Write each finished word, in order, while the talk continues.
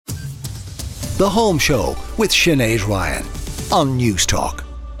The Home Show with Sinead Ryan on News Talk.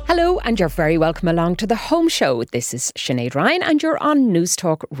 Hello, and you're very welcome along to The Home Show. This is Sinead Ryan and you're on News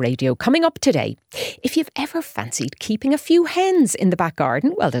Talk Radio. Coming up today, if you've ever fancied keeping a few hens in the back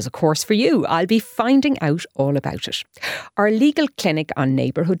garden, well, there's a course for you. I'll be finding out all about it. Our legal clinic on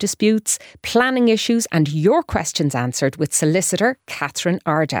neighbourhood disputes, planning issues and your questions answered with solicitor Catherine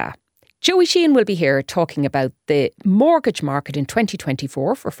Ardagh. Joey Sheahan will be here talking about the mortgage market in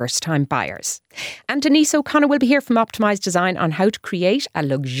 2024 for first-time buyers. And Denise O'Connor will be here from Optimised Design on how to create a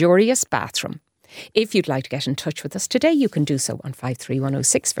luxurious bathroom. If you'd like to get in touch with us today, you can do so on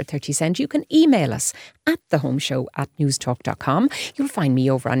 53106 for 30 cents. You can email us at thehomeshow@newstalk.com. You'll find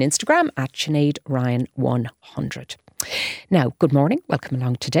me over on Instagram at Sinead Ryan 100. Now, good morning. Welcome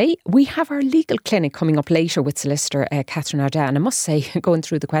along today. We have our legal clinic coming up later with solicitor Catherine Ardagh. And I must say, going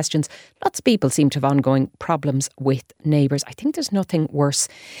through the questions, lots of people seem to have ongoing problems with neighbours. I think there's nothing worse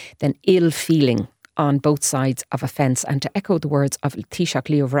than ill feeling on both sides of a fence. And to echo the words of Taoiseach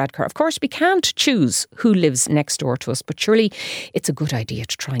Leo Varadkar, of course, we can't choose who lives next door to us, but surely it's a good idea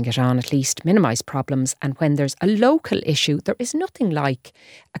to try and get on, at least minimise problems. And when there's a local issue, there is nothing like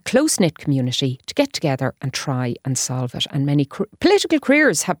a close-knit community to get together and try and solve it. And many political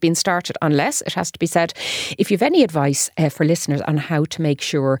careers have been started, unless, it has to be said, if you have any advice for listeners on how to make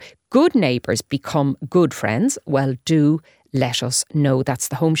sure good neighbours become good friends, well, do let us know. That's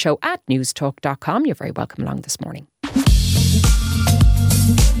the Home Show at newstalk.com. You're very welcome along this morning.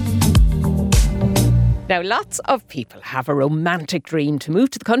 Now, lots of people have a romantic dream to move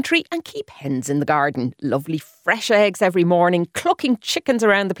to the country and keep hens in the garden. Lovely fresh eggs every morning, clucking chickens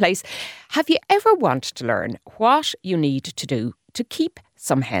around the place. Have you ever wanted to learn what you need to do to keep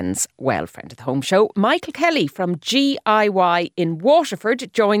some hens? Well, friend of the Home Show, Michael Kelly from GIY in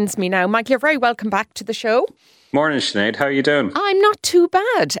Waterford joins me now. Michael, you're very welcome back to the show. Morning, Sinead. How are you doing? I'm not too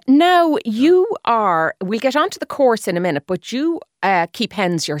bad. Now, we'll get on to the course in a minute, but you keep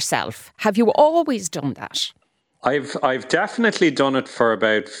hens yourself. Have you always done that? I've definitely done it for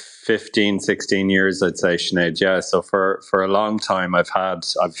about 15, 16 years, I'd say, Sinead. Yeah, so for a long time I've had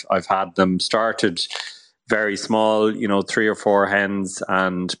them started very small, 3 or 4 hens,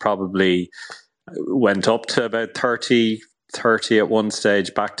 and probably went up to about 30 at one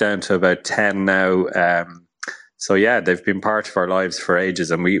stage, back down to about 10 now. So yeah, they've been part of our lives for ages,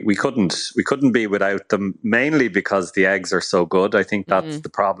 and we couldn't be without them, mainly because the eggs are so good. I think that's the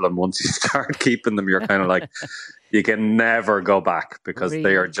problem. Once you start keeping them, you're kind of like, you can never go back, because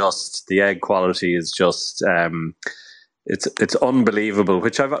they are just, the egg quality is just, it's unbelievable,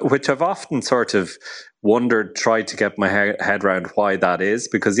 which I've often sort of wondered, tried to get my head around why that is,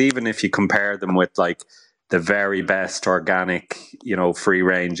 because even if you compare them with like the very best organic, free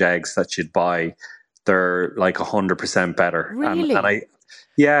range eggs that you'd buy, they're like 100% better. Really? And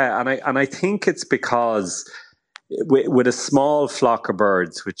I think it's because with a small flock of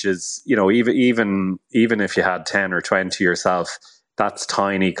birds, which is, even if you had 10 or 20 yourself, that's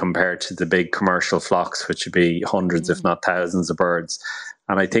tiny compared to the big commercial flocks, which would be hundreds, if not thousands of birds.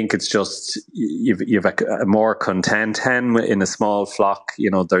 And I think it's just, you've a more content hen in a small flock.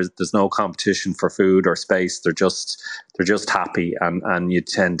 There's no competition for food or space. They're just happy, and you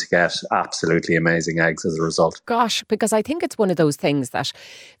tend to get absolutely amazing eggs as a result. Gosh, because I think it's one of those things that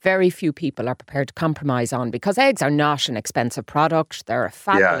very few people are prepared to compromise on, because eggs are not an expensive product. They're a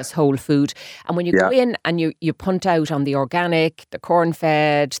fabulous whole food. And when you go in and you punt out on the organic, the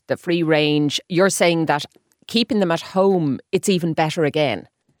corn-fed, the free range, you're saying that keeping them at home, it's even better again.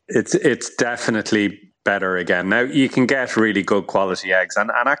 It's definitely better again. Now, you can get really good quality eggs, and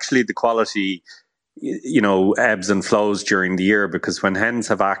actually the quality, ebbs and flows during the year, because when hens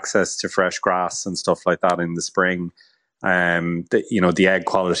have access to fresh grass and stuff like that in the spring, the egg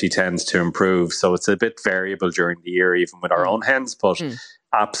quality tends to improve. So it's a bit variable during the year, even with our own hens, but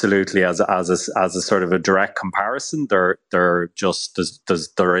absolutely, as a sort of a direct comparison, they're just,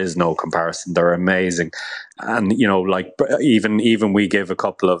 there is no comparison. They're amazing. And like even we give a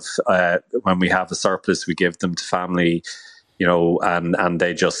couple of when we have a surplus, we give them to family, and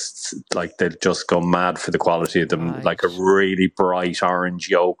they just go mad for the quality of them. Right. Like a really bright orange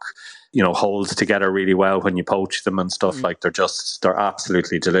yolk, holds together really well when you poach them and stuff. Like they're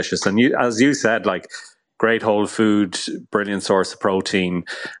absolutely delicious. And as you said, like, great whole food, brilliant source of protein.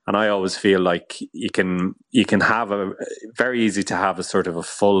 And I always feel like you can have very easy to have a sort of a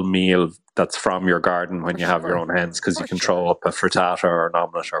full meal that's from your garden when you have your own hens, because you can throw up a frittata or an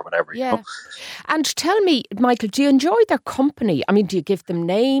omelette or whatever. Yeah. And tell me, Michael, do you enjoy their company? I mean, do you give them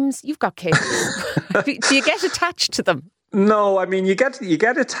names? You've got kids. Do you get attached to them? No, I mean you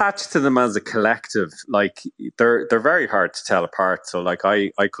get attached to them as a collective. Like they're very hard to tell apart. So like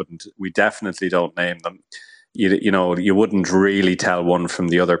I couldn't. We definitely don't name them. You know you wouldn't really tell one from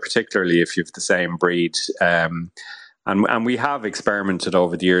the other, particularly if you've the same breed. And we have experimented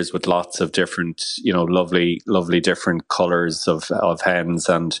over the years with lots of different, lovely different colours of hens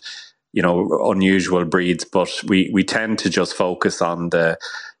and, unusual breeds. But we tend to just focus on the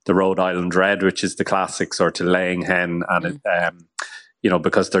Rhode Island Red, which is the classic sort of laying hen, and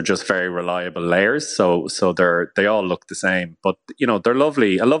because they're just very reliable layers. So they all look the same, but they're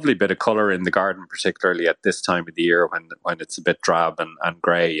lovely. A lovely bit of colour in the garden, particularly at this time of the year when it's a bit drab and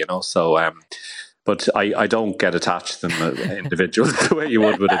grey. So. But I don't get attached to them as individuals the way you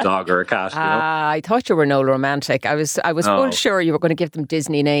would with a dog or a cat. I thought you were no romantic. I was full sure you were going to give them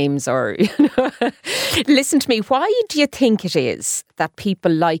Disney names or. Listen to me. Why do you think it is that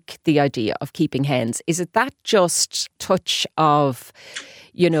people like the idea of keeping hens? Is it that just touch of,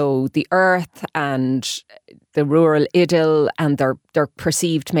 the earth and the rural idyll, and they're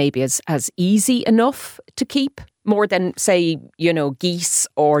perceived maybe as easy enough to keep more than say geese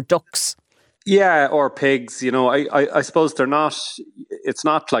or ducks? Yeah, or pigs. I suppose they're not. It's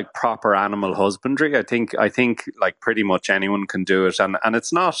not like proper animal husbandry. I think like pretty much anyone can do it, and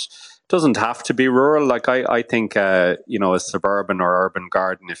it's not. Doesn't have to be rural. Like I think a suburban or urban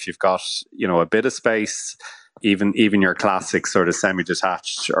garden, if you've got a bit of space, even your classic sort of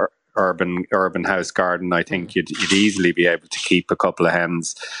semi-detached or urban house garden, I think you'd easily be able to keep a couple of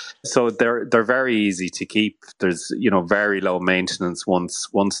hens. So they're very easy to keep. There's very low maintenance once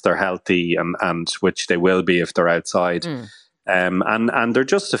they're healthy, and which they will be if they're outside. And they're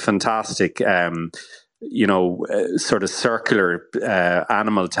just a fantastic sort of circular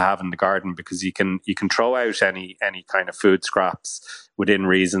animal to have in the garden, because you can throw out any kind of food scraps within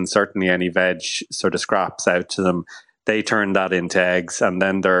reason. Certainly any veg sort of scraps out to them. They turn that into eggs, and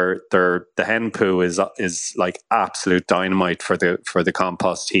then the hen poo is like absolute dynamite for the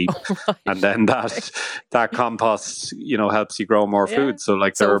compost heap. Oh, right. And then that compost helps you grow more food. So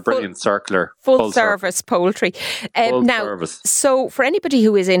they're a brilliant circular full service poultry. Service. So for anybody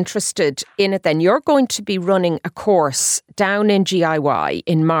who is interested in it, then you're going to be running a course down in GIY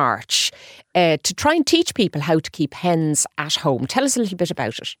in March to try and teach people how to keep hens at home. Tell us a little bit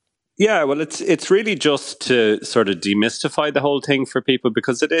about it. Yeah, well, it's really just to sort of demystify the whole thing for people,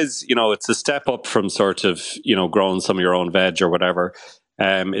 because it is, it's a step up from sort of, growing some of your own veg or whatever.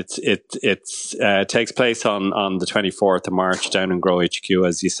 It takes place on the 24th of March down in Grow HQ,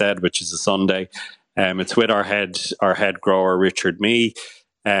 as you said, which is a Sunday. It's with our head grower, Richard Mee.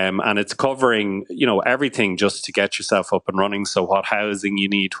 And it's covering, everything just to get yourself up and running. So what housing you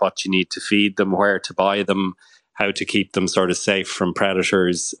need, what you need to feed them, where to buy them, how to keep them sort of safe from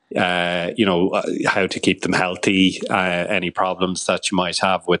predators, how to keep them healthy, any problems that you might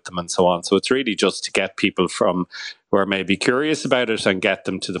have with them and so on. So it's really just to get people from who are maybe curious about it and get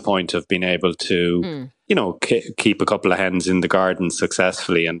them to the point of being able to, keep a couple of hens in the garden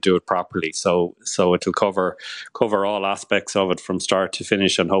successfully and do it properly. So it'll cover all aspects of it from start to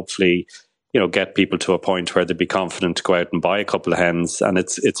finish, and hopefully get people to a point where they'd be confident to go out and buy a couple of hens. And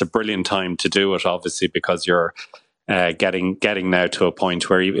it's a brilliant time to do it, obviously, because you're getting now to a point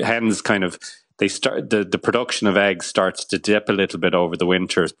where hens kind of, they start, the production of eggs starts to dip a little bit over the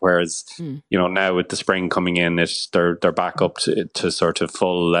winters, whereas now with the spring coming in, they're back up to sort of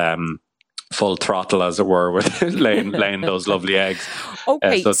full throttle, as it were, with laying those lovely eggs.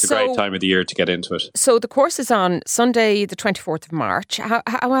 Okay, so it's a great time of the year to get into it. So the course is on Sunday, the 24th of March.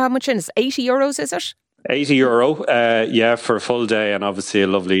 How much in it? €80, is it? €80, for a full day, and obviously a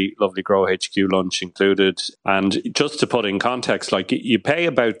lovely Grow HQ lunch included. And just to put in context, like you pay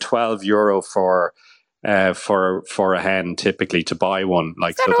about €12 for a hen typically to buy one.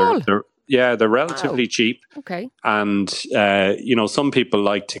 Like, is that so all? they're relatively cheap. Okay. And, some people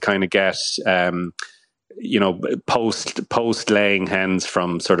like to kind of get, post laying hens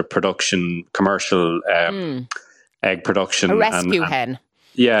from sort of production, commercial egg production. A rescue hen.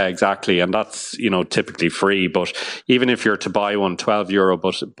 Yeah, exactly. And that's, typically free. But even if you're to buy one,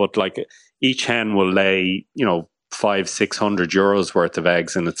 €12, but like each hen will lay, €500-600 worth of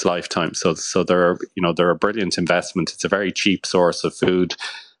eggs in its lifetime. So they're a brilliant investment. It's a very cheap source of food.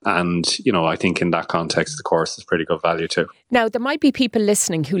 And, I think in that context, the course is pretty good value too. Now, there might be people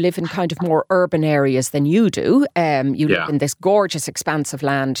listening who live in kind of more urban areas than you do. You live in this gorgeous expanse of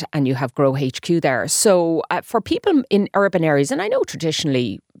land and you have Grow HQ there. So for people in urban areas, and I know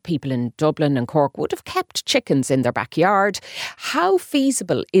traditionally people in Dublin and Cork would have kept chickens in their backyard. How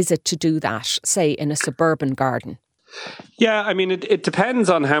feasible is it to do that, say, in a suburban garden? Yeah, I mean, it depends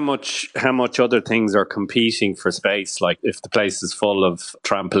on how much other things are competing for space. Like if the place is full of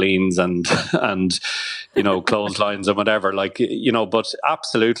trampolines and clotheslines and whatever. But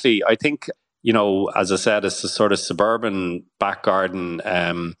absolutely, I think as I said, it's a sort of suburban back garden.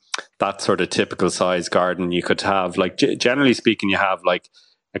 That sort of typical size garden you could have. Generally speaking, you have like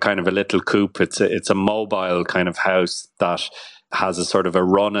a kind of a little coop. It's a mobile kind of house that has a sort of a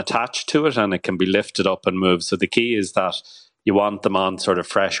run attached to it, and it can be lifted up and moved. So the key is that you want them on sort of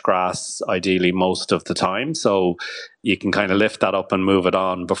fresh grass, ideally most of the time. So you can kind of lift that up and move it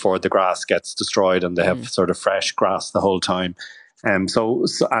on before the grass gets destroyed, and they have sort of fresh grass the whole time. And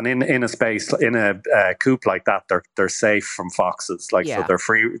in a space, in a coop like that, they're safe from foxes. So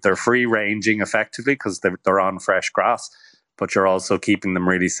they're free ranging effectively because they're on fresh grass. But you're also keeping them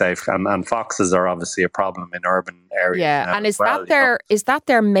really safe. And foxes are obviously a problem in urban areas. Yeah, and is that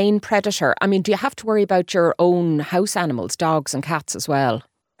their main predator? I mean, do you have to worry about your own house animals, dogs and cats as well?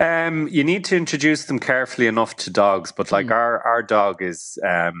 You need to introduce them carefully enough to dogs. But our dog is,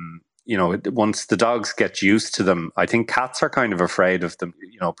 once the dogs get used to them, I think cats are kind of afraid of them,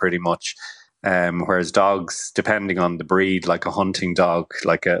 pretty much. Whereas dogs, depending on the breed, like a hunting dog,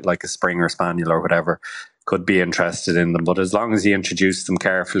 like a Springer Spaniel or whatever, could be interested in them. But as long as you introduce them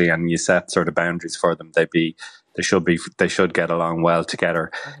carefully and you set sort of boundaries for them, they should get along well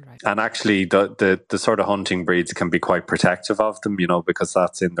together. Right. And actually the sort of hunting breeds can be quite protective of them, because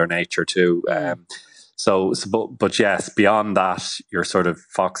that's in their nature too. But yes, beyond that, your sort of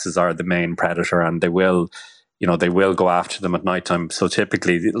foxes are the main predator, and they will go after them at nighttime. So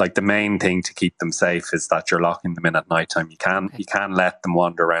typically, like the main thing to keep them safe is that you're locking them in at nighttime. You can let them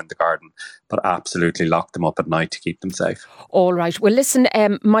wander around the garden, but absolutely lock them up at night to keep them safe. All right. Well, listen,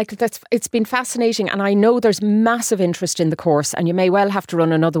 Michael, it's been fascinating, and I know there's massive interest in the course, and you may well have to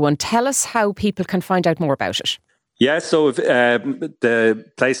run another one. Tell us how people can find out more about it. Yeah, so if, the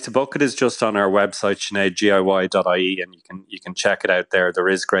place to book it is just on our website, sineadgiy.ie, and you can check it out there. There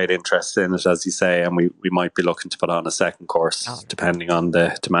is great interest in it, as you say, and we might be looking to put on a second course depending on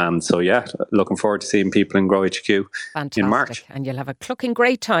the demand. So yeah, looking forward to seeing people in Grow HQ in March. And you'll have a clucking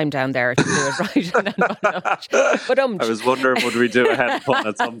great time down there to do it right. But I was wondering, would we do a head pun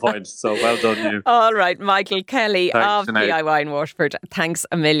at some point? So well done you. All right, Michael Kelly. Thanks, of Sinead. DIY in Waterford. Thanks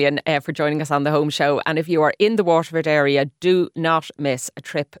a million for joining us on the home show. And if you are in the Waterford area, do not miss a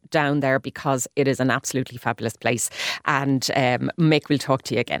trip down there, because it is an absolutely fabulous place. And Mick, we'll talk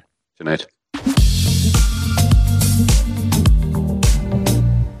to you again. Sinead.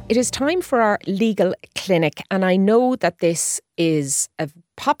 It is time for our legal clinic, and I know that this is a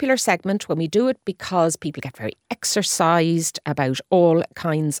popular segment when we do it because people get very exercised about all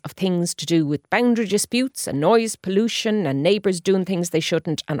kinds of things to do with boundary disputes and noise pollution and neighbours doing things they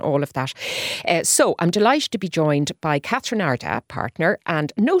shouldn't and all of that. So I'm delighted to be joined by Catherine Ardagh, partner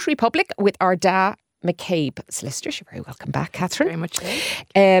and notary public with Ardagh McCabe Solicitors. You're very welcome back, Catherine. Very much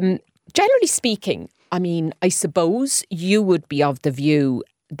so. Generally speaking, I mean, I suppose you would be of the view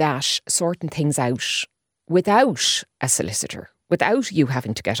that sorting things out without a solicitor, without you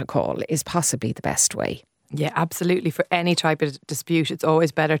having to get a call, is possibly the best way. Yeah, absolutely. For any type of dispute, it's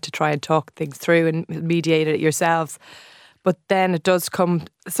always better to try and talk things through and mediate it yourselves. But then it does come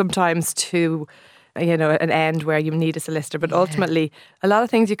sometimes to, an end where you need a solicitor. But ultimately, a lot of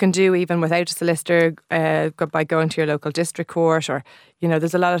things you can do even without a solicitor, by going to your local district court, or,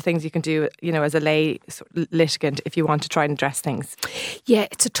 there's a lot of things you can do, as a lay litigant if you want to try and address things. Yeah,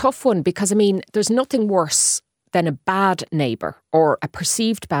 it's a tough one because, there's nothing worse than a bad neighbour or a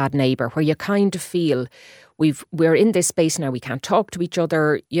perceived bad neighbour where you kind of feel we're in this space now, we can't talk to each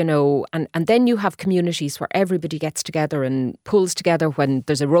other, and then you have communities where everybody gets together and pulls together when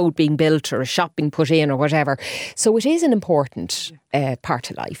there's a road being built or a shop being put in or whatever. So it is an important part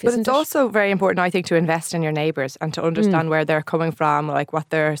of life, isn't it? But it's also very important, I think, to invest in your neighbours and to understand where they're coming from, like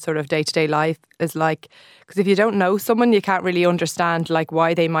what their sort of day-to-day life is like. Because if you don't know someone, you can't really understand like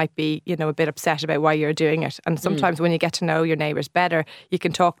why they might be, a bit upset about why you're doing it. And sometimes when you get to know your neighbours better, you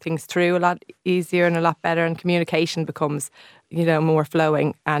can talk things through a lot easier and a lot better, and communication becomes, more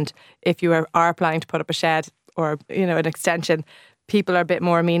flowing. And if you are planning to put up a shed or, an extension, people are a bit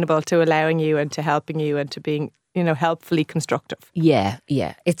more amenable to allowing you and to helping you and to being, helpfully constructive. Yeah.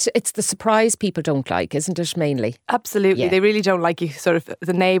 It's the surprise people don't like, isn't it, mainly? Absolutely. Yeah. They really don't like you, sort of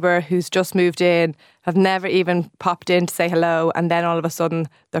the neighbour who's just moved in, have never even popped in to say hello, and then all of a sudden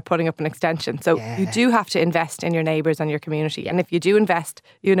they're putting up an extension. So you do have to invest in your neighbours and your community. And if you do invest,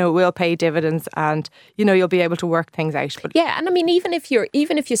 it will pay dividends, and, you'll be able to work things out. But yeah, and even if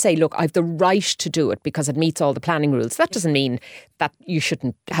you say, look, I've the right to do it because it meets all the planning rules, that doesn't mean that you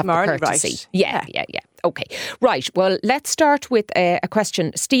shouldn't have the courtesy. Right. Yeah. Okay, right. Well, let's start with a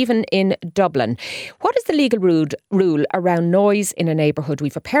question. Stephen in Dublin. What is the legal rule around noise in a neighbourhood?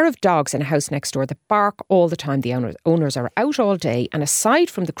 We've a pair of dogs in a house next door that bark all the time. The owners are out all day. And aside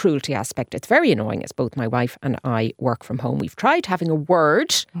from the cruelty aspect, it's very annoying as both my wife and I work from home. We've tried having a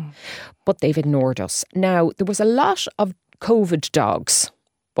word, but they've ignored us. Now, there was a lot of COVID dogs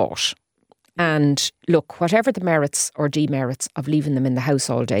bought. And look, whatever the merits or demerits of leaving them in the house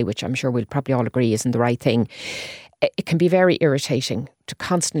all day, which I'm sure we'll probably all agree isn't the right thing, it can be very irritating to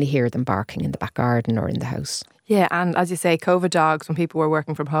constantly hear them barking in the back garden or in the house. Yeah, and as you say, COVID dogs, when people were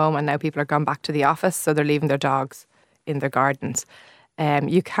working from home and now people are gone back to the office, so they're leaving their dogs in their gardens.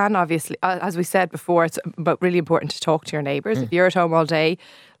 You can obviously, as we said before, it's really important to talk to your neighbours. If you're at home all day,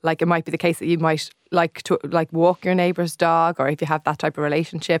 like it might be the case that you might like to walk your neighbour's dog, or if you have that type of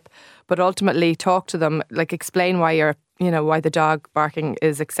relationship, but ultimately talk to them, like explain why why the dog barking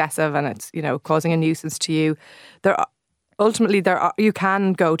is excessive and it's, causing a nuisance to you. You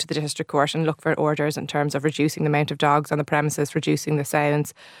can go to the district court and look for orders in terms of reducing the amount of dogs on the premises, reducing the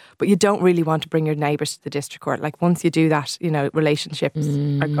sounds, but you don't really want to bring your neighbours to the district court. Like once you do that, relationships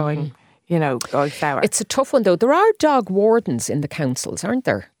are going sour. It's a tough one though. There are dog wardens in the councils, aren't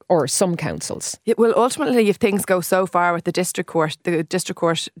there? Or some councils. Well, ultimately, if things go so far with the district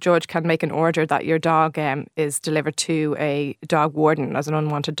court judge can make an order that your dog is delivered to a dog warden as an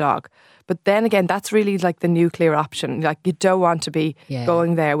unwanted dog. But then again, that's really like the nuclear option. Like you don't want to be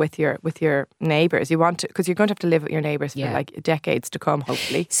going there with your neighbours. You want to, because you're going to have to live with your neighbours for like decades to come,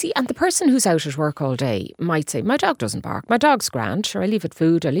 hopefully. See, and the person who's out at work all day might say, my dog doesn't bark. My dog's grand. Sure, I leave it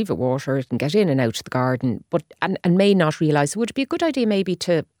food, I leave it water, it can get in and out of the garden. But and may not realise, would it be a good idea maybe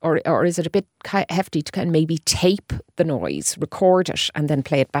to, or is it a bit hefty to kind of maybe tape the noise, record it and then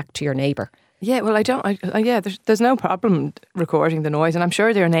play it back to your neighbour? Yeah, well, there's no problem recording the noise, and I'm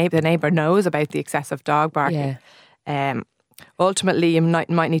sure the neighbour knows about the excessive dog barking. Yeah. Ultimately, you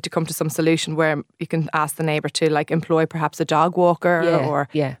might need to come to some solution where you can ask the neighbour to employ perhaps a dog walker, or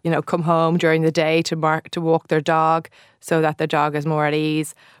come home during the day to walk their dog so that their dog is more at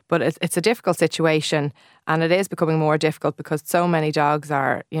ease. But it's a difficult situation, and it is becoming more difficult because so many dogs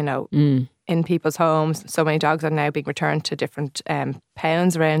are in people's homes. So many dogs are now being returned to different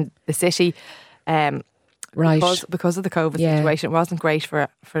pounds around the city. Right. Because of the COVID situation. It wasn't great for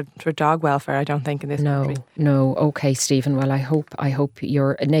dog welfare, I don't think, in this country. No. Okay, Stephen. Well, I hope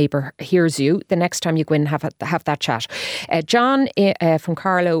your neighbour hears you the next time you go in and have that chat. John from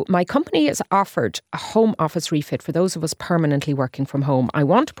Carlow, my company has offered a home office refit for those of us permanently working from home. I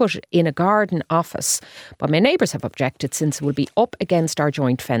want to put it in a garden office, but my neighbours have objected since it will be up against our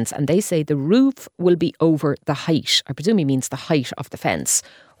joint fence, and they say the roof will be over the height. I presume he means the height of the fence.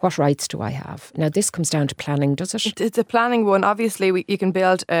 What rights do I have? Now, this comes down to planning, does it? It's a planning one. Obviously, you can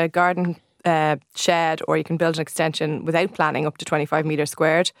build a garden shed, or you can build an extension without planning up to 25 metres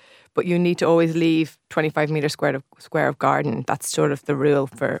squared, but you need to always leave 25 metres square of garden. That's sort of the rule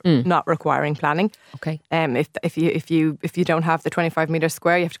for not requiring planning. Okay. If you don't have the 25 metres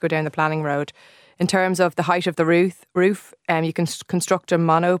square, you have to go down the planning road. In terms of the height of the roof, you can construct a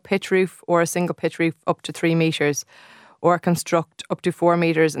mono pitch roof or a single pitch roof up to 3 metres, or construct up to 4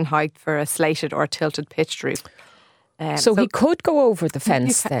 metres in height for a slated or tilted pitched roof. So he could go over the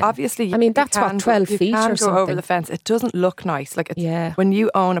fence then? Obviously. That's 12 feet or something. You can go over the fence. It doesn't look nice. When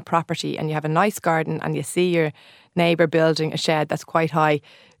you own a property and you have a nice garden and you see your neighbour building a shed that's quite high,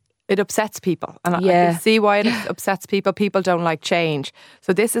 it upsets people. And I can see why it upsets people. People don't like change.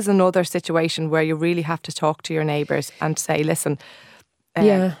 So this is another situation where you really have to talk to your neighbours and say, listen.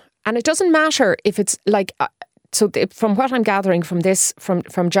 And it doesn't matter if it's like... So from what I'm gathering from this,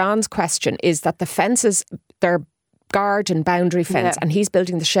 from John's question, is that the fences, they're garden boundary fence, and he's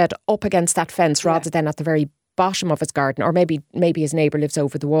building the shed up against that fence rather than at the very bottom of his garden, or maybe his neighbour lives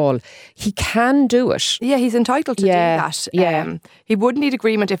over the wall. He can do it. Yeah, he's entitled to do that. He would need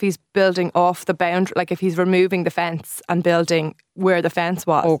agreement if he's building off the boundary, like if he's removing the fence and building where the fence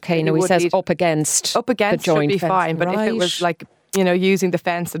was. Okay, he says up against the joint should be fence. fine, but if it was like, using the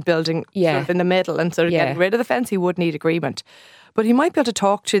fence and building sort of in the middle and sort of getting rid of the fence, he would need agreement. But he might be able to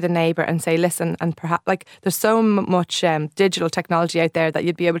talk to the neighbour and say, listen, and perhaps there's so much digital technology out there that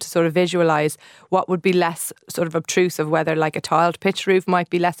you'd be able to sort of visualise what would be less sort of obtrusive, whether like a tiled pitch roof might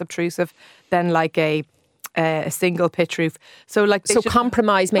be less obtrusive than like a single pitch roof. So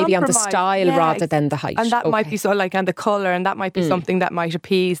compromise maybe on the style rather than the height. And that might be and the colour, and that might be something that might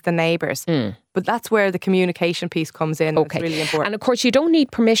appease the neighbours. But that's where the communication piece comes in. Okay. It's really important. And of course, you don't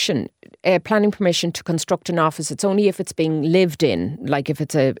need permission planning permission to construct an office. It's only if it's being lived in, like if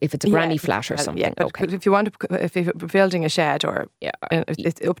it's a granny flat or something. Yeah, okay. But if you're building a shed or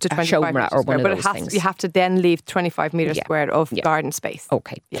it's up to 25 metres or one square, of those things. You have to then leave 25 metres squared of garden space.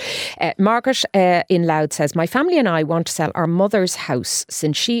 Okay. Yeah. Margaret in Louth says, my family and I want to sell our mother's house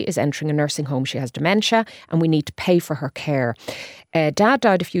since she is entering a nursing home. She has dementia and we need to pay for her care. Dad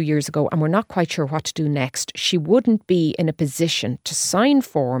died a few years ago and we're not quite sure what to do next. She wouldn't be in a position to sign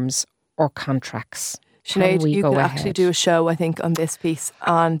forms or contracts. Sinead, you could actually do a show, I think, on this piece,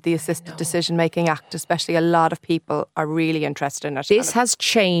 on the Assisted Decision Making Act, especially. A lot of people are really interested in it. This has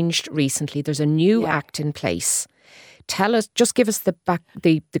changed recently. There's a new act in place. Tell us, just give us the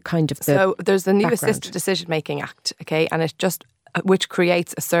kind of the So there's the new background. Assisted Decision Making Act, okay, and it just which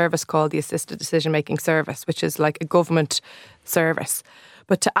creates a service called the Assisted Decision Making Service, which is like a government service.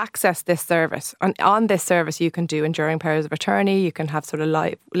 But to access this service, on this service, you can do enduring powers of attorney. You can have sort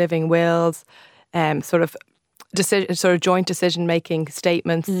of living wills, sort of joint decision making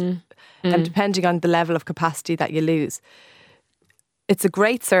statements, and depending on the level of capacity that you lose. It's a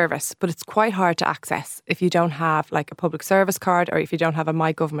great service, but it's quite hard to access if you don't have like a public service card or if you don't have a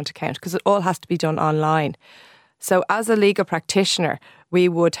My Government account, because it all has to be done online. So as a legal practitioner, we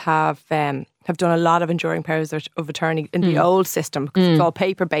would have done a lot of enduring powers of attorney in the old system, because it's all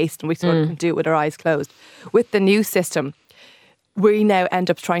paper-based and we sort of can do it with our eyes closed. With the new system, we now end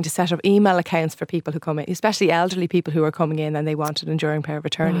up trying to set up email accounts for people who come in, especially elderly people who are coming in and they want an enduring power of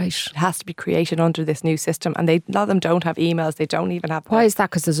attorney. Right. It has to be created under this new system, and a lot of them don't have emails. They don't even have. Why is that?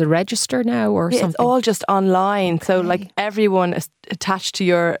 Because there's a register now or something? It's all just online. Okay. So like everyone is attached to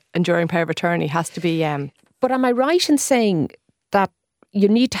your enduring power of attorney has to be. But am I right in saying that you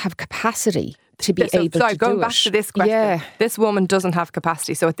need to have capacity to be able to do it? Going back to this question, this woman doesn't have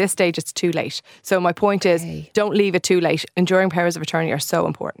capacity. So at this stage, it's too late. So my point is, don't leave it too late. Enduring powers of attorney are so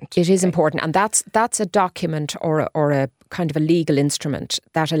important. It is important. And that's a document or a kind of a legal instrument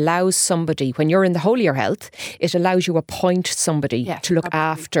that allows somebody, when you're in the whole of your health, it allows you appoint somebody to look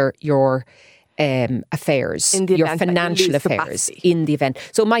after your affairs, your financial affairs in the event.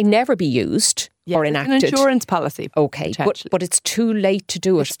 So it might never be used or enacted. An insurance policy. Okay, but it's too late to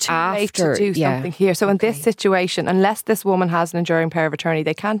do it. It's too late to do something here. So in this situation, unless this woman has an enduring power of attorney,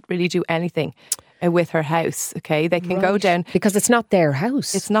 they can't really do anything with her house. Okay, they can go down because it's not their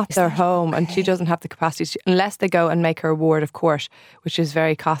house. It's not their home, and she doesn't have the capacity unless they go and make her a ward of court, which is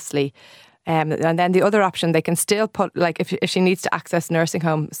very costly. And then the other option, they can still put, like, if she needs to access nursing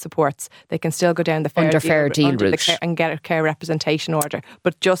home supports, they can still go down the fair deal route and get a care representation order,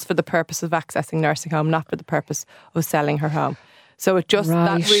 but just for the purpose of accessing nursing home, not for the purpose of selling her home. So it just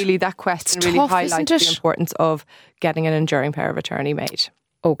that question really highlights the importance of getting an enduring power of attorney made.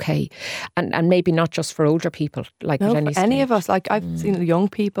 Okay, and maybe not just for older people, like at any stage. Any of us. Like I've seen young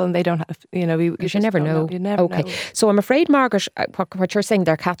people, and they don't have. You never know. You never know. So I'm afraid, Margaret, what you're saying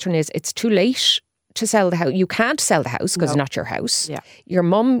there, Catherine, is it's too late to sell the house. You can't sell the house because it's not your house. Yeah. Your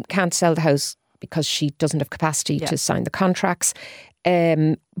mum can't sell the house because she doesn't have capacity to sign the contracts.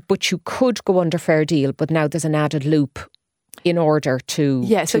 But you could go under fair deal, but now there's an added loop in order to...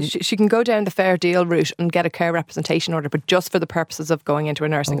 Yeah, so she can go down the fair deal route and get a care representation order, but just for the purposes of going into a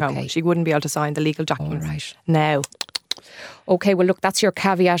nursing home. She wouldn't be able to sign the legal documents now. Okay, well, look, that's your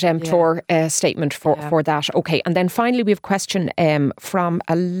caveat emptor statement for that. Okay, and then finally we have a question from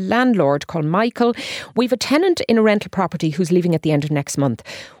a landlord called Michael. We've a tenant in a rental property who's leaving at the end of next month.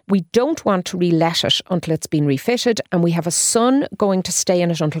 We don't want to re-let it until it's been refitted, and we have a son going to stay in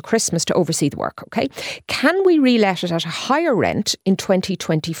it until Christmas to oversee the work, okay? Can we re-let it at a higher rent in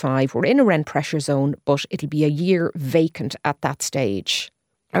 2025? We're in a rent pressure zone, but it'll be a year vacant at that stage.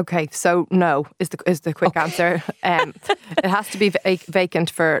 Okay, so no is the quick answer. It has to be vacant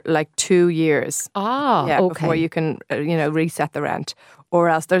for like 2 years. Before you can reset the rent, or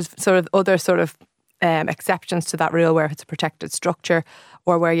else there's other exceptions to that rule where it's a protected structure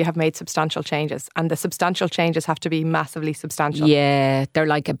or where you have made substantial changes, and the substantial changes have to be massively substantial. Yeah, they're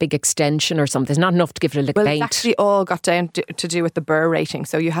like a big extension or something. It's not enough to give it a lick paint. It's actually all got down to do with the BRR rating.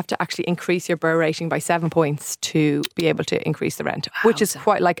 So you have to actually increase your BRR rating by 7 points to be able to increase the rent, which is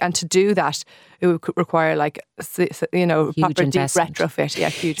quite and to do that, it would require proper deep retrofit. Yeah,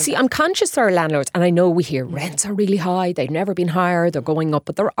 huge. See, I'm conscious there are landlords, and I know we hear rents are really high, they've never been higher, they're going up,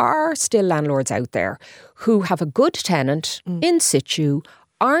 but there are still landlords out there who have a good tenant in situ,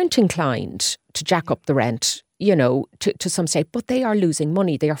 aren't inclined to jack up the rent, to some state, but they are losing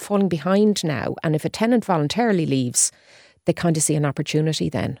money. They are falling behind now. And if a tenant voluntarily leaves, they kind of see an opportunity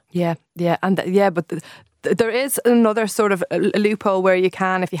then. Yeah. But there is another sort of a loophole where you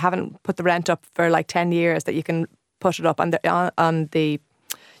can, if you haven't put the rent up for like 10 years, that you can put it up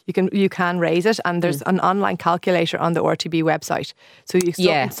you can raise it, and there's an online calculator on the RTB website. So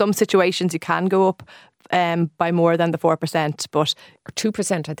in some situations you can go up by more than the 4%, but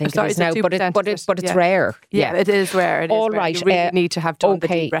 2%, I think it is now. But it's rare. Yeah, it is rare. All right, you really need to have done the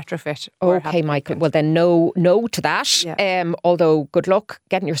deep retrofit. Okay, Michael. Well, then no to that. Yeah. Although good luck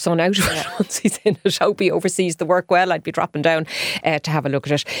getting your son out once he's in it. Hope he oversees the work well. I'd be dropping down to have a look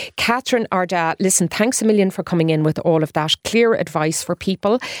at it. Catherine Ardagh, listen, thanks a million for coming in with all of that clear advice for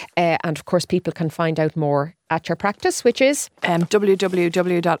people, and of course people can find out more at your practice, which is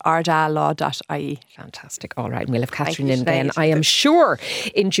www.ardahlaw.ie. Fantastic. All right, we'll have Catherine in then, I am sure,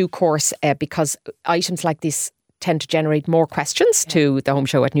 in due course, because items like this tend to generate more questions to the home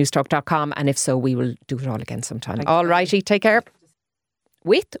show at newstalk.com, and if so, we will do it all again sometime. All righty, take care.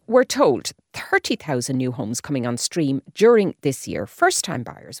 With, we're told, 30,000 new homes coming on stream during this year, first-time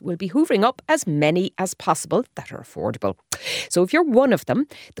buyers will be hoovering up as many as possible that are affordable. So if you're one of them,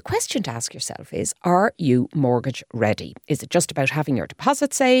 the question to ask yourself is, are you mortgage ready? Is it just about having your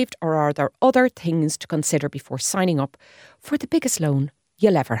deposit saved, or are there other things to consider before signing up for the biggest loan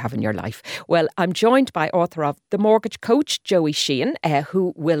you'll ever have in your life? Well, I'm joined by author of The Mortgage Coach, Joey Sheahan,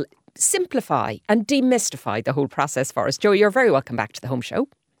 who will simplify and demystify the whole process for us. Joey, you're very welcome back to the home show.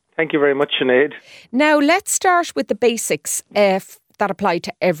 Thank you very much, Sinead. Now, let's start with the basics that apply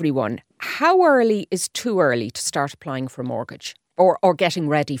to everyone. How early is too early to start applying for a mortgage or getting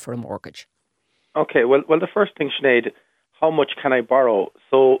ready for a mortgage? Okay, well, the first thing, Sinead, how much can I borrow?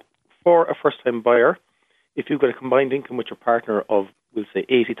 So for a first-time buyer, if you've got a combined income with your partner of, we'll say,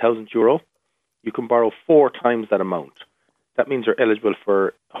 €80,000, you can borrow 4 times that amount. That means you're eligible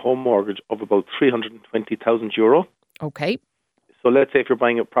for a home mortgage of about €320,000. Okay. So let's say if you're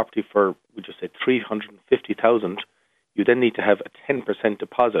buying a property for, we just say, $350,000, you then need to have a 10%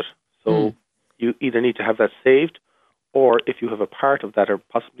 deposit. So you either need to have that saved, or if you have a part of that, or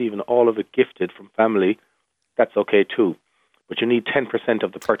possibly even all of it gifted from family, that's okay too. But you need 10%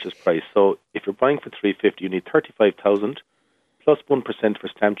 of the purchase price. So if you're buying for $350,000, you need $35,000 plus 1% for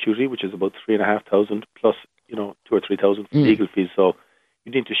stamp duty, which is about $3,500 plus, €2,000 or $3,000 for legal fees. So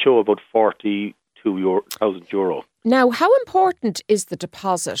you need to show about €42,000. Now, how important is the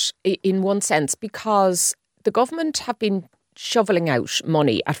deposit in one sense? Because the government have been shoveling out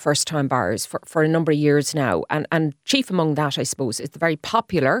money at first-time buyers for a number of years now. And chief among that, I suppose, is the very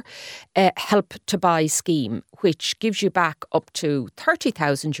popular Help to Buy scheme, which gives you back up to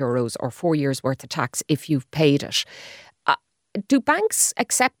 €30,000 or 4 years' worth of tax if you've paid it. Do banks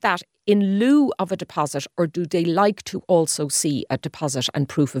accept that in lieu of a deposit, or do they like to also see a deposit and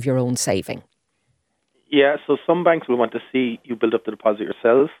proof of your own saving? Yeah, so some banks will want to see you build up the deposit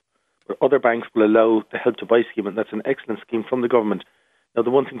yourself, but other banks will allow the Help to Buy scheme, and that's an excellent scheme from the government. Now,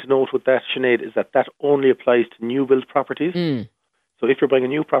 the one thing to note with that, Sinead, is that only applies to new build properties. So if you're buying a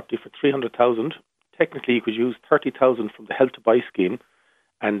new property for $300,000, technically you could use $30,000 from the Help to Buy scheme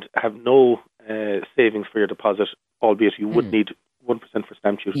and have no savings for your deposit, albeit you would need 1% for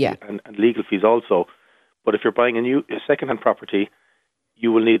stamp duty and legal fees also. But if you're buying a second-hand property, you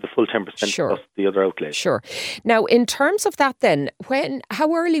will need the full 10% plus the other outlays. Sure. Now, in terms of that then,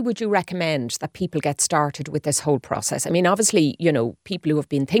 how early would you recommend that people get started with this whole process? I mean, obviously, people who have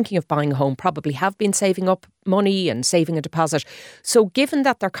been thinking of buying a home probably have been saving up money and saving a deposit. So given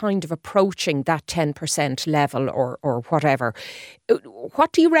that they're kind of approaching that 10% level or whatever,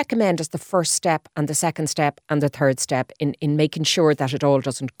 what do you recommend as the first step and the second step and the third step in making sure that it all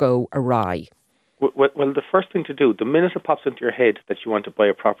doesn't go awry? Well, the first thing to do, the minute it pops into your head that you want to buy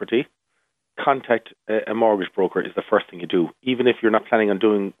a property, contact a mortgage broker is the first thing you do, even if you're not planning on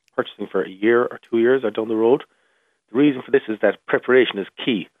purchasing for a year or 2 years or down the road. The reason for this is that preparation is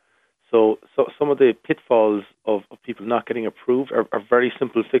key. So some of the pitfalls of people not getting approved are very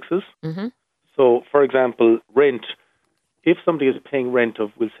simple fixes. So, for example, rent. If somebody is paying rent of,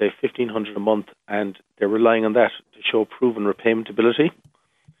 we'll say, $1,500 a month, and they're relying on that to show proven repayment ability.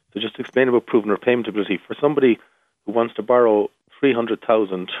 So just to explain about proven repayment ability, for somebody who wants to borrow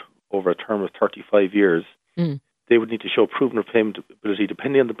 $300,000 over a term of 35 years, they would need to show proven repayment ability,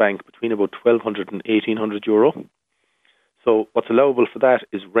 depending on the bank, between about €1,200 and €1,800. So what's allowable for that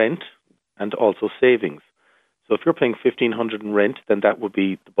is rent and also savings. So if you're paying $1,500 in rent, then that would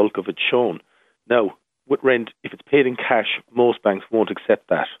be the bulk of it shown. Now, with rent, if it's paid in cash, most banks won't accept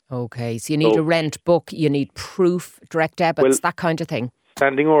that. Okay, so you need a rent book, you need proof, direct debits, that kind of thing.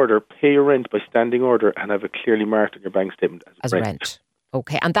 Standing order, pay your rent by standing order and have it clearly marked on your bank statement as rent.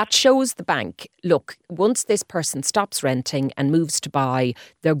 Okay, and that shows the bank, look, once this person stops renting and moves to buy,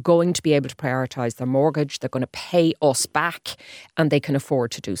 they're going to be able to prioritise their mortgage, they're going to pay us back, and they can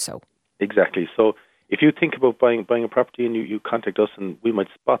afford to do so. Exactly. So if you think about buying a property and you contact us, and we might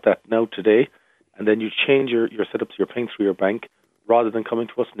spot that now today, and then you change your setup so you're paying through your bank rather than coming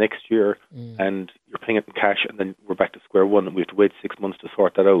to us next year and you're paying it in cash, and then we're back to square one and we have to wait 6 months to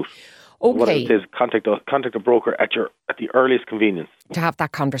sort that out. Okay. What I would say is contact a broker at the earliest convenience to have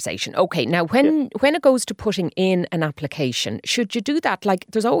that conversation. Okay, now when it goes to putting in an application, should you do that? Like,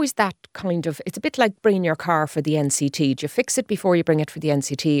 there's always that kind of, it's a bit like bringing your car for the NCT. Do you fix it before you bring it for the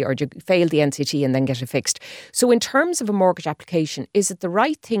NCT, or do you fail the NCT and then get it fixed? So in terms of a mortgage application, is it the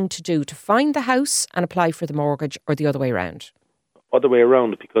right thing to do to find the house and apply for the mortgage, or the other way around? Other way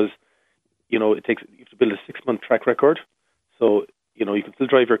around, because you have to build a 6-month track record. So you can still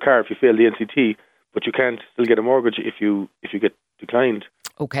drive your car if you fail the NCT, but you can't still get a mortgage if you get declined.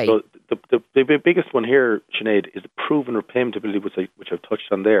 Okay. So the biggest one here, Sinead, is the proven repayment ability, which I've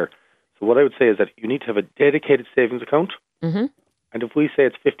touched on there. So what I would say is that you need to have a dedicated savings account. Mm-hmm. And if we say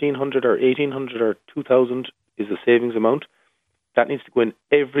it's 1,500 or 1,800 or 2,000 is the savings amount, that needs to go in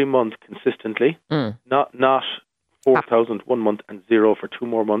every month consistently, not 4,000 1 month and 0 for 2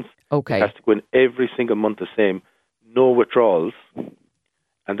 more months. Okay. It has to go in every single month the same, no withdrawals.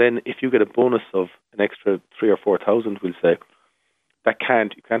 And then if you get a bonus of an extra 3,000 or 4,000, we'll say, you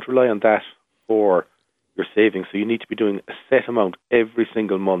can't rely on that for your savings. So you need to be doing a set amount every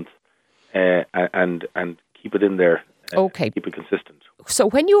single month and keep it in there. Okay. Keep it consistent. So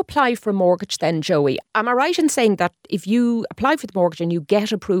when you apply for a mortgage then, Joey, am I right in saying that if you apply for the mortgage and you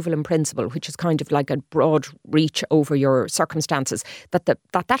get approval in principle, which is kind of like a broad reach over your circumstances,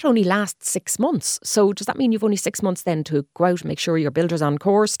 that only lasts 6 months? So does that mean you've only 6 months then to go out and make sure your builder's on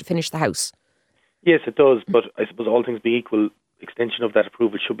course to finish the house? Yes, it does. But I suppose all things being equal, extension of that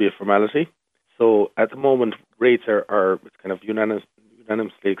approval should be a formality. So at the moment, rates are it's kind of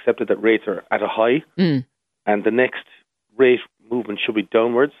unanimously accepted that rates are at a high, and the next rate movement should be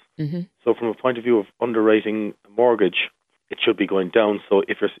downwards. Mm-hmm. So from a point of view of underwriting a mortgage, it should be going down. So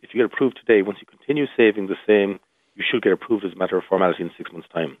if you get approved today, once you continue saving the same, you should get approved as a matter of formality in 6 months'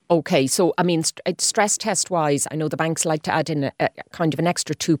 time. Okay, so I mean, stress test wise, I know the banks like to add in a kind of an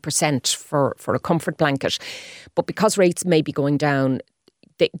extra 2% for a comfort blanket, but because rates may be going down,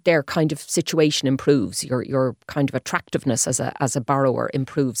 their kind of situation improves. Your kind of attractiveness as a borrower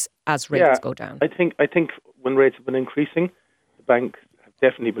improves as rates go down. I think when rates have been increasing, the banks have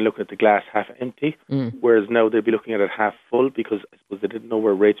definitely been looking at the glass half empty, whereas now they'll be looking at it half full, because I suppose they didn't know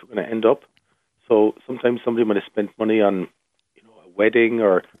where rates were going to end up. So sometimes somebody might have spent money on a wedding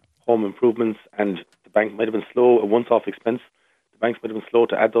or home improvements, and the bank might have been slow, a once-off expense. The banks might have been slow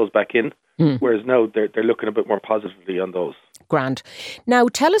to add those back in, whereas now they're looking a bit more positively on those. Grand. Now,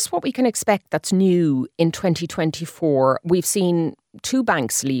 tell us what we can expect that's new in 2024. We've seen 2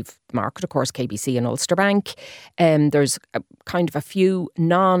 banks leave the market, of course, KBC and Ulster Bank. There's kind of a few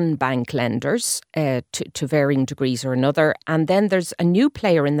non-bank lenders to varying degrees or another. And then there's a new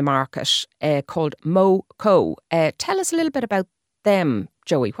player in the market called mortgae. Tell us a little bit about them,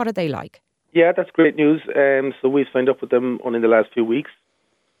 Joey. What are they like? Yeah, that's great news. So we've signed up with them only in the last few weeks.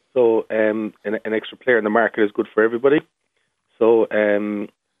 So an extra player in the market is good for everybody. So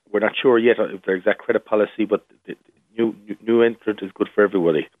we're not sure yet of their exact credit policy, but the new entrant is good for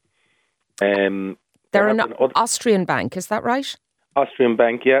everybody. They're an Austrian bank, is that right? Austrian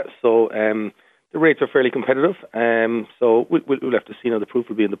bank, yeah. So the rates are fairly competitive. So we'll have to see. Now the proof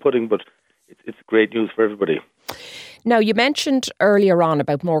will be in the pudding, but it's great news for everybody. Now, you mentioned earlier on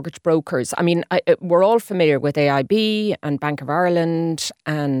about mortgage brokers. I mean, we're all familiar with AIB and Bank of Ireland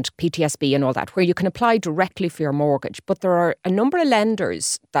and PTSB and all that, where you can apply directly for your mortgage. But there are a number of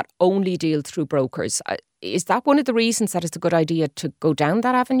lenders that only deal through brokers. Is that one of the reasons that it's a good idea to go down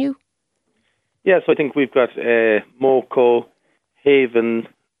that avenue? Yeah, so I think we've got mortgae, Haven,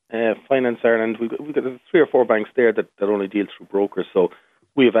 Finance Ireland. We've got 3 or 4 banks there that only deal through brokers. So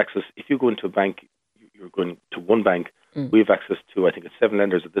we have access. If you go into a bank, you're going to one bank. We have access to, I think it's 7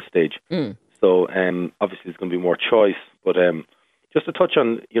 lenders at this stage. So obviously there's going to be more choice. But just to touch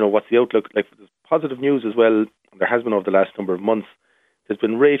on, what's the outlook, like there's positive news as well. There has been over the last number of months. There's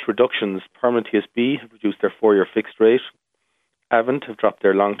been rate reductions. Permanent TSB have reduced their 4-year fixed rate. Avant have dropped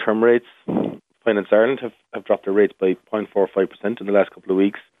their long-term rates. Finance Ireland have dropped their rates by 0.45% in the last couple of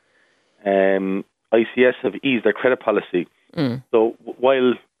weeks. ICS have eased their credit policy. So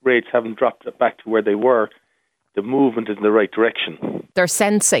while rates haven't dropped back to where they were, the movement is in the right direction. They're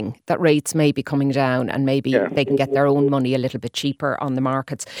sensing that rates may be coming down and maybe they can get their own money a little bit cheaper on the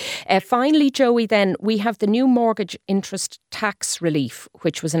markets. Finally, Joey, then, we have the new mortgage interest tax relief,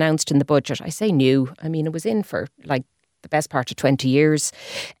 which was announced in the budget. I say new. I mean, it was in for like the best part of 20 years.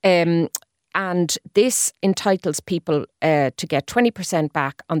 and this entitles people to get 20%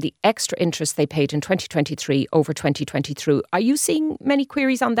 back on the extra interest they paid in 2023 over 2022. Are you seeing many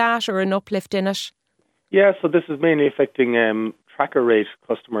queries on that or an uplift in it? Yeah, so this is mainly affecting tracker rate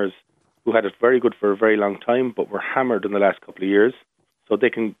customers who had it very good for a very long time but were hammered in the last couple of years. So they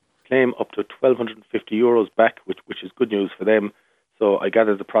can claim up to €1,250 back, which is good news for them. So I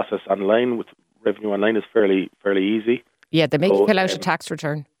gather the process online with Revenue Online is fairly easy. Yeah, they make you fill out a tax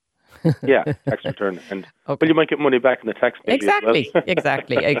return. Yeah, tax return. And okay. Well, you might get money back in the tax maybe exactly, as well.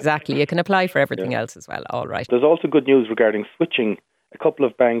 exactly. You can apply for everything else as well. All right. There's also good news regarding switching. A couple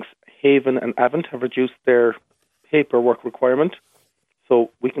of banks, Haven and Avant, have reduced their paperwork requirement.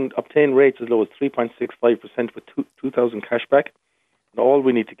 So we can obtain rates as low as 3.65% with 2,000 cashback. And all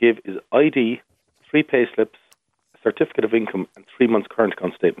we need to give is ID, 3 pay slips, a certificate of income, and 3 months current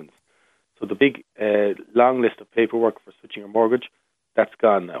account statements. So the big long list of paperwork for switching your mortgage, that's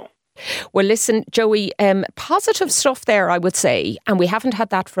gone now. Well, listen, Joey, positive stuff there, I would say. And we haven't had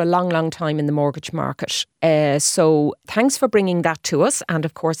that for a long, long time in the mortgage market. So thanks for bringing that to us. And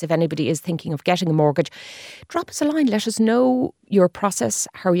of course, if anybody is thinking of getting a mortgage, drop us a line. Let us know your process.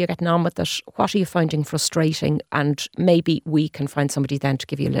 How are you getting on with it? What are you finding frustrating? And maybe we can find somebody then to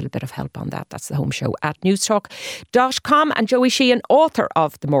give you a little bit of help on that. That's the home show at newstalk.com. And Joey Sheahan, author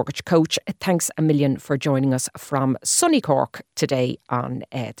of The Mortgage Coach, thanks a million for joining us from sunny Cork today on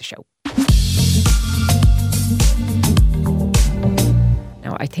the show.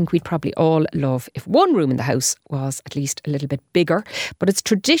 Now, I think we'd probably all love if one room in the house was at least a little bit bigger, but it's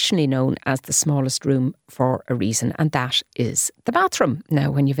traditionally known as the smallest room for a reason, and that is the bathroom.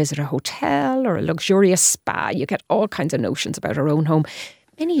 Now, when you visit a hotel or a luxurious spa, you get all kinds of notions about our own home,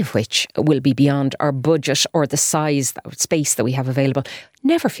 many of which will be beyond our budget or the size, space that we have available.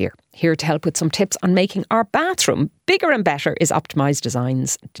 Never fear. Here to help with some tips on making our bathroom bigger and better is Optimised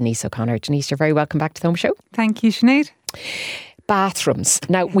Designs, Denise O'Connor. Denise, you're very welcome back to the Home Show. Thank you, Sinead. Bathrooms.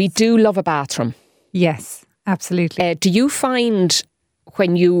 Now, we do love a bathroom. Yes, absolutely. Do you find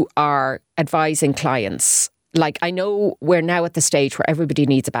when you are advising clients, like I know we're now at the stage where everybody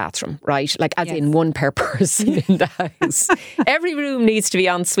needs a bathroom, right? Like as in one per person in the house. Every room needs to be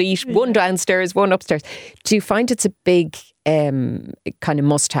en suite, one downstairs, one upstairs. Do you find it's a big kind of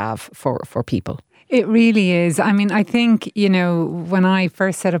must-have for people? It really is. I mean, I think, when I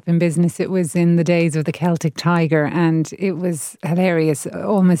first set up in business, it was in the days of the Celtic Tiger, and it was hilarious.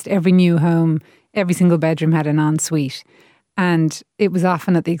 Almost every new home, every single bedroom had an ensuite, and it was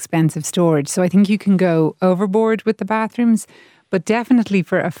often at the expense of storage. So I think you can go overboard with the bathrooms, but definitely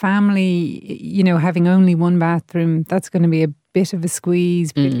for a family, having only one bathroom, that's going to be a bit of a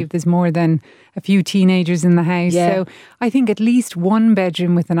squeeze, particularly if there's more than a few teenagers in the house. Yeah. So I think at least one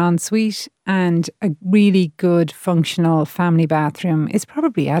bedroom with an ensuite and a really good functional family bathroom is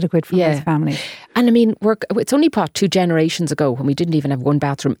probably adequate for most families. And I mean, it's only 2 generations ago when we didn't even have one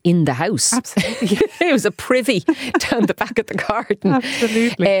bathroom in the house. Absolutely. It was a privy down the back of the garden.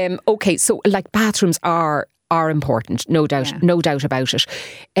 Absolutely. Okay, so like bathrooms are important, no doubt about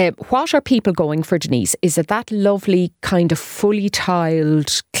it. What are people going for, Denise? Is it that lovely kind of fully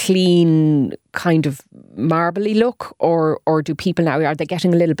tiled, clean, kind of marbly look, or do people now, are they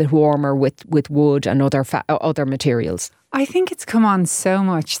getting a little bit warmer with wood and other materials? I think it's come on so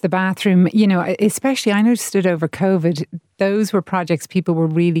much. The bathroom, especially I noticed it over COVID. Those were projects people were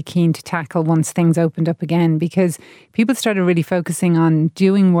really keen to tackle once things opened up again, because people started really focusing on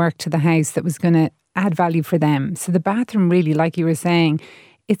doing work to the house that was going to add value for them. So the bathroom really, like you were saying,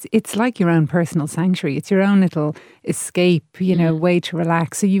 it's like your own personal sanctuary. It's your own little escape, way to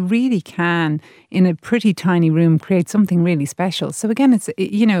relax. So you really can, in a pretty tiny room, create something really special. So again, it's,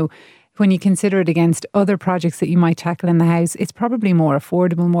 when you consider it against other projects that you might tackle in the house, it's probably more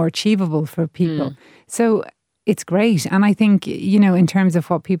affordable, more achievable for people. So it's great. And I think, in terms of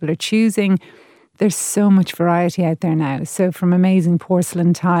what people are choosing, there's so much variety out there now. So from amazing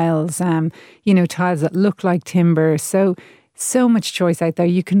porcelain tiles, tiles that look like timber. So much choice out there.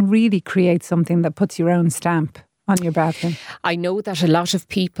 You can really create something that puts your own stamp on your bathroom. I know that a lot of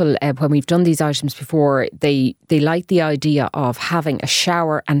people, when we've done these items before, they like the idea of having a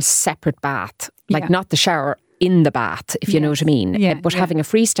shower and separate bath. Like not the shower in the bath, if you know what I mean. But having a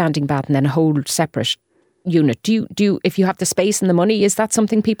freestanding bath and then a whole separate unit? Do you, if you have the space and the money, is that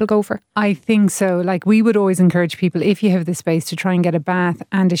something people go for? I think so. Like, we would always encourage people, if you have the space, to try and get a bath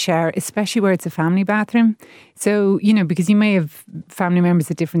and a shower, especially where it's a family bathroom. So, because you may have family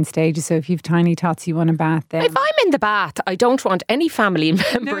members at different stages. So if you've tiny tots, you want a bath then. If I'm in the bath, I don't want any family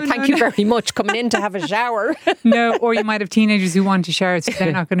member, thank you very much, coming in to have a shower. No, or you might have teenagers who want to shower, so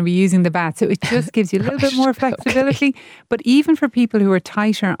they're not going to be using the bath. So it just gives you a little bit more flexibility. Okay. But even for people who are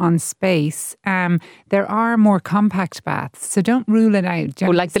tighter on space, there are more compact baths. So don't rule it out.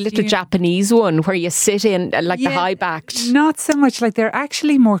 Oh, like the little Japanese one where you sit in, like the high-backed. Not so much. Like, they're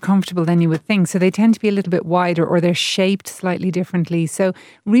actually more comfortable than you would think. So they tend to be a little bit wider, or they're shaped slightly differently. So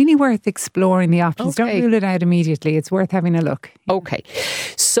really worth exploring the options. Okay. Don't rule it out immediately. It's worth having a look. Okay.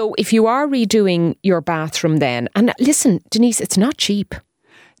 So if you are redoing your bathroom then, and listen, Denise, it's not cheap.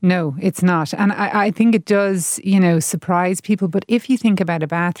 No, it's not. And I think it does, surprise people. But if you think about a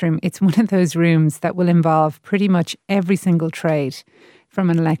bathroom, it's one of those rooms that will involve pretty much every single trade. From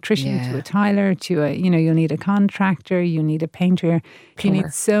an electrician to a tiler to you'll need a contractor, you need a painter, you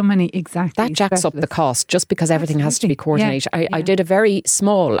need so many, exactly. That jacks up the cost just because everything has to be coordinated. Yeah. I did a very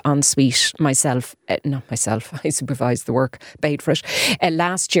small ensuite myself, not myself, I supervised the work, paid for it,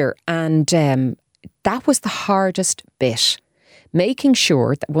 last year. And that was the hardest bit. Making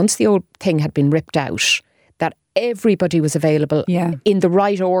sure that once the old thing had been ripped out, that everybody was available in the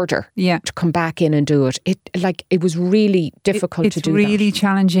right order to come back in and do it. It was really difficult to do that. It's really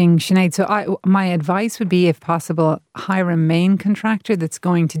challenging, Sinead. So my advice would be, if possible, hire a main contractor that's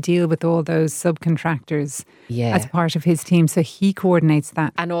going to deal with all those subcontractors as part of his team, so he coordinates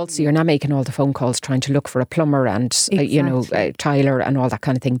that. And also, you're not making all the phone calls trying to look for a plumber and tiler and all that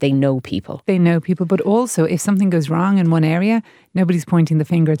kind of thing. They know people. But also, if something goes wrong in one area, nobody's pointing the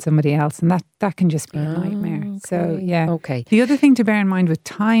finger at somebody else, and that can just be a nightmare. Okay. So Okay. The other thing to bear in mind with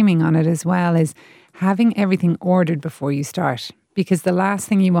timing on it as well is having everything ordered before you start, because the last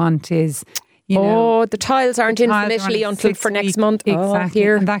thing you want is the tiles aren't in from Italy until for next month. Exactly.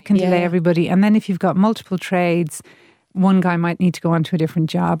 And that can delay everybody. And then if you've got multiple trades, one guy might need to go on to a different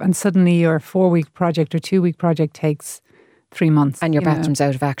job, and suddenly your 4-week project or 2-week project takes 3 months. And your bathroom's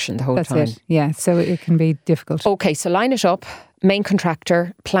out of action the whole time. That's it. Yeah. So it can be difficult. Okay, so line it up, main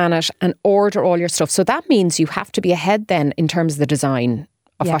contractor, plan it, and order all your stuff. So that means you have to be ahead then in terms of the design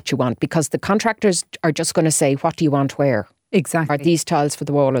of what you want, because the contractors are just going to say, what do you want where? Exactly. Are these tiles for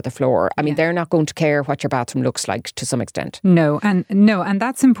the wall or the floor? I mean, they're not going to care what your bathroom looks like to some extent. No, and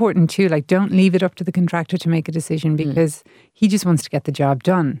that's important too. Like, don't leave it up to the contractor to make a decision, because he just wants to get the job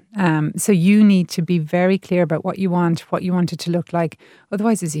done. So you need to be very clear about what you want it to look like.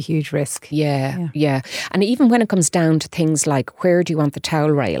 Otherwise, it's a huge risk. Yeah. And even when it comes down to things like, where do you want the towel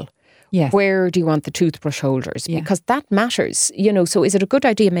rail? Yes. Where do you want the toothbrush holders? Because that matters, So is it a good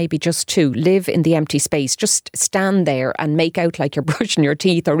idea maybe just to live in the empty space, just stand there and make out like you're brushing your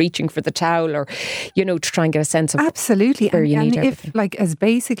teeth or reaching for the towel, or, to try and get a sense of absolutely where you need everything.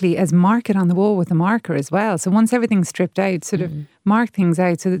 If, as mark it on the wall with a marker as well. So once everything's stripped out, sort of mark things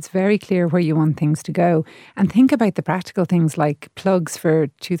out so that it's very clear where you want things to go. And think about the practical things like plugs for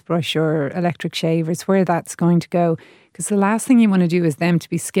toothbrush or electric shavers, where that's going to go. Because the last thing you want to do is them to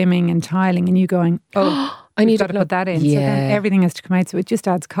be skimming and tiling and you going, I need to put that in. Yeah. So then everything has to come out. So it just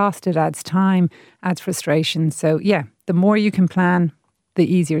adds cost, it adds time, adds frustration. So the more you can plan, the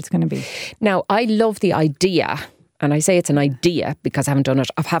easier it's going to be. Now, I love the idea, and I say it's an idea because I haven't done it,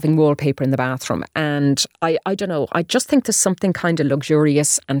 of having wallpaper in the bathroom. And I don't know, I just think there's something kind of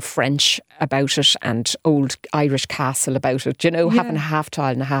luxurious and French about it, and old Irish castle about it, having a half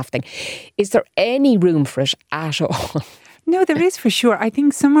tile and a half thing. Is there any room for it at all? No, there is for sure. I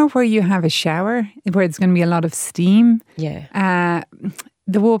think somewhere where you have a shower, where there's going to be a lot of steam.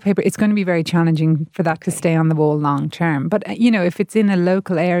 The wallpaper, it's going to be very challenging for that to stay on the wall long term. But, if it's in a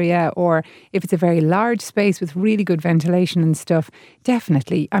local area, or if it's a very large space with really good ventilation and stuff,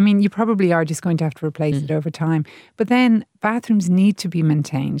 definitely. I mean, you probably are just going to have to replace it over time. But then bathrooms need to be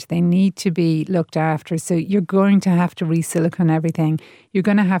maintained. They need to be looked after. So you're going to have to re-silicone everything. You're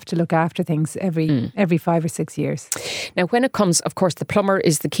going to have to look after things every 5 or 6 years. Now, when it comes, of course, the plumber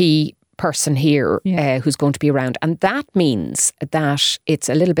is the key person here who's going to be around, and that means that it's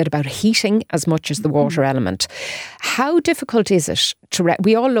a little bit about heating as much as the water element. How difficult is it to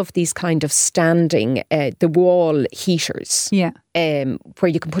we all love these kind of standing the wall heaters, where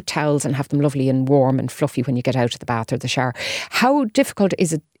you can put towels and have them lovely and warm and fluffy when you get out of the bath or the shower. How difficult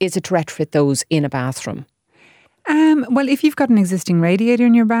is it to retrofit those in a bathroom? Well, if you've got an existing radiator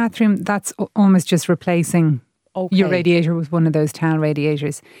in your bathroom, that's almost just replacing your radiator with one of those tile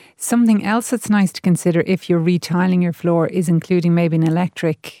radiators. Something else that's nice to consider if you're retiling your floor is including maybe an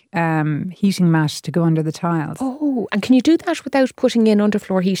electric heating mat to go under the tiles. Oh, and can you do that without putting in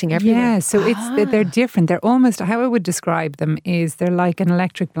underfloor heating everywhere? Yeah, so they're different. They're almost, how I would describe them is they're like an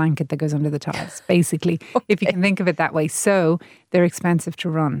electric blanket that goes under the tiles, basically, if you can think of it that way. So they're expensive to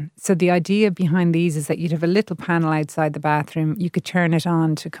run. So the idea behind these is that you'd have a little panel outside the bathroom. You could turn it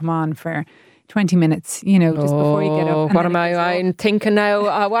on to come on for 20 minutes, just before you get up. What am I thinking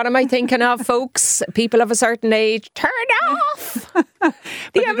now? What am I thinking of, folks? People of a certain age, turn off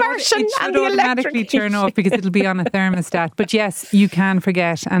the immersion it should and the automatically electric turn off because it'll be on a thermostat. But yes, you can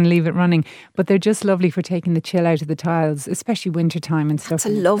forget and leave it running. But they're just lovely for taking the chill out of the tiles, especially wintertime and stuff. That's a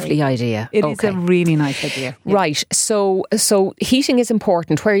lovely idea. It is a really nice idea. Yeah. Right. So heating is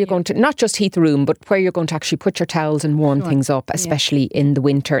important. Where you're going to not just heat the room, but where you're going to actually put your towels and warm things up, especially in the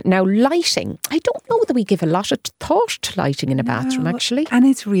winter. Now, lighting. I don't know that we give a lot of thought to lighting in a bathroom, actually. And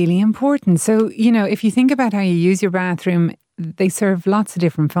it's really important. So, if you think about how you use your bathroom, they serve lots of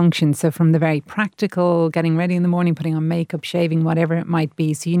different functions. So from the very practical, getting ready in the morning, putting on makeup, shaving, whatever it might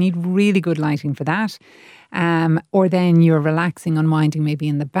be. So you need really good lighting for that. Or then you're relaxing, unwinding maybe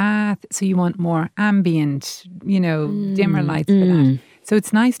in the bath. So you want more ambient, dimmer lights for that. So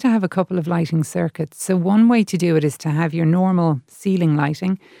it's nice to have a couple of lighting circuits. So one way to do it is to have your normal ceiling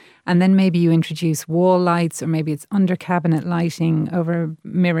lighting. And then maybe you introduce wall lights, or maybe it's under cabinet lighting over a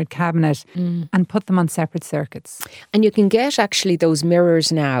mirrored cabinet, and put them on separate circuits. And you can get actually those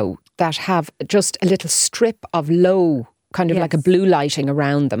mirrors now that have just a little strip of low, kind of like a blue lighting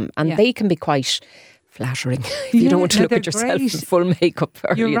around them. And they can be quite flattering if you don't want to look at yourself in full makeup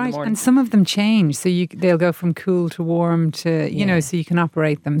early in the morning. And some of them change. So they'll go from cool to warm to, so you can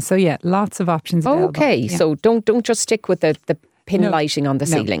operate them. So lots of options available. Okay, so don't just stick with the pin lighting on the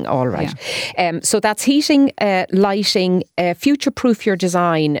ceiling. All right. Yeah. So that's heating, lighting, future-proof your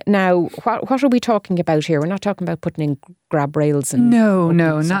design. Now, what are we talking about here? We're not talking about putting in grab rails and... No,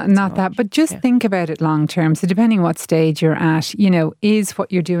 not that. But just think about it long term. So depending what stage you're at, is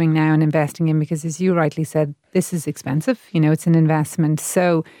what you're doing now and investing in, because as you rightly said, this is expensive. It's an investment.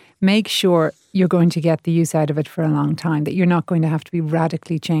 So make sure you're going to get the use out of it for a long time, that you're not going to have to be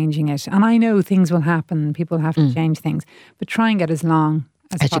radically changing it. And I know things will happen, people have to change things, but try and get as long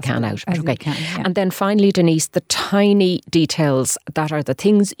as you can out. Okay. Can, yeah. And then finally, Denise, the tiny details that are the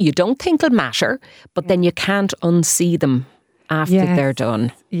things you don't think will matter, but then you can't unsee them after they're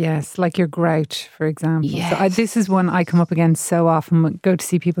done. Yes, like your grout, for example. Yes. So this is one I come up against so often. Go to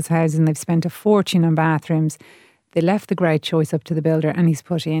see people's houses and they've spent a fortune on bathrooms. They left the grout choice up to the builder and he's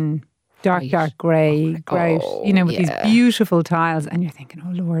put in dark grey grout, with these beautiful tiles, and you're thinking,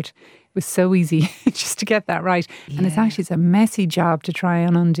 oh Lord, it was so easy just to get that right. Yeah. And it's a messy job to try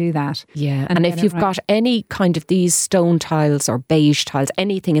and undo that. Yeah, and if you've got any kind of these stone tiles or beige tiles,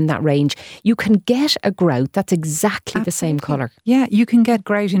 anything in that range, you can get a grout that's exactly the same colour. Yeah, you can get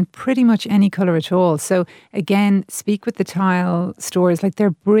grout in pretty much any colour at all. So again, speak with the tile stores.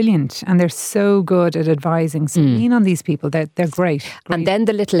 They're brilliant and they're so good at advising. So lean on these people. They're great. And then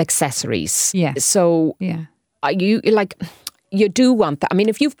the little accessories. Yeah. So you do want that. I mean,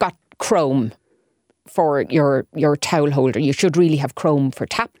 if you've got chrome for your towel holder, you should really have chrome for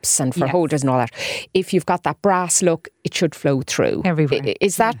taps and for holders and all that. If you've got that brass look, it should flow through. Everywhere.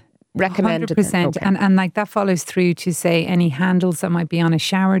 Is that recommended? 100%. Okay. And that follows through to say any handles that might be on a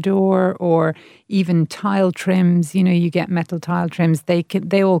shower door, or even tile trims. You get metal tile trims.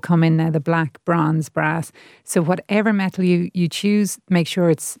 They all come in now, the black, bronze, brass. So whatever metal you choose, make sure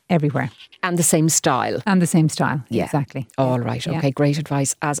it's everywhere. And the same style. Yeah. Exactly. All right. Okay, great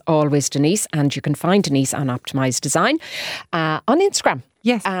advice as always, Denise. And you can find Denise on Optimised Design on Instagram.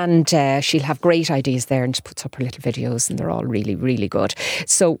 Yes. And she'll have great ideas there, and she puts up her little videos and they're all really, really good.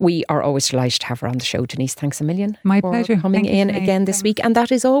 So we are always delighted to have her on the show. Denise, thanks a million. My pleasure. Coming in again this week. And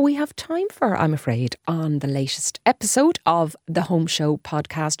that is all we have time for, I'm afraid, on the latest episode of the Home Show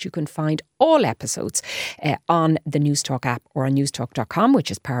podcast. You can find all episodes on the Newstalk app or on newstalk.com, which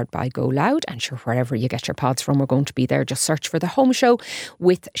is powered by Go Loud. And sure, wherever you get your pods from, we're going to be there. Just search for the Home Show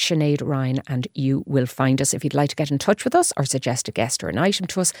with Sinead Ryan and you will find us. If you'd like to get in touch with us or suggest a guest or an item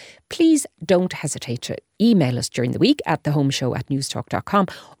to us, please don't hesitate to email us during the week at thehomeshow@newstalk.com,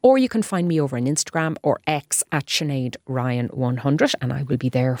 or you can find me over on Instagram or X at Sinead Ryan 100, and I will be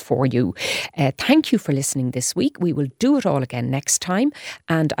there for you. Thank you for listening this week. We will do it all again next time,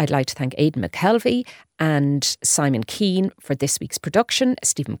 and I'd like to thank Aidan McKelvey and Simon Keane for this week's production.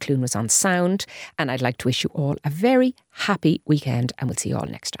 Stephen Clune was on sound, and I'd like to wish you all a very happy weekend, and we'll see you all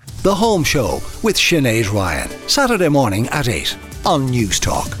next time. The Home Show with Sinead Ryan, Saturday morning at 8 on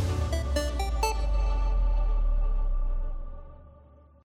Newstalk.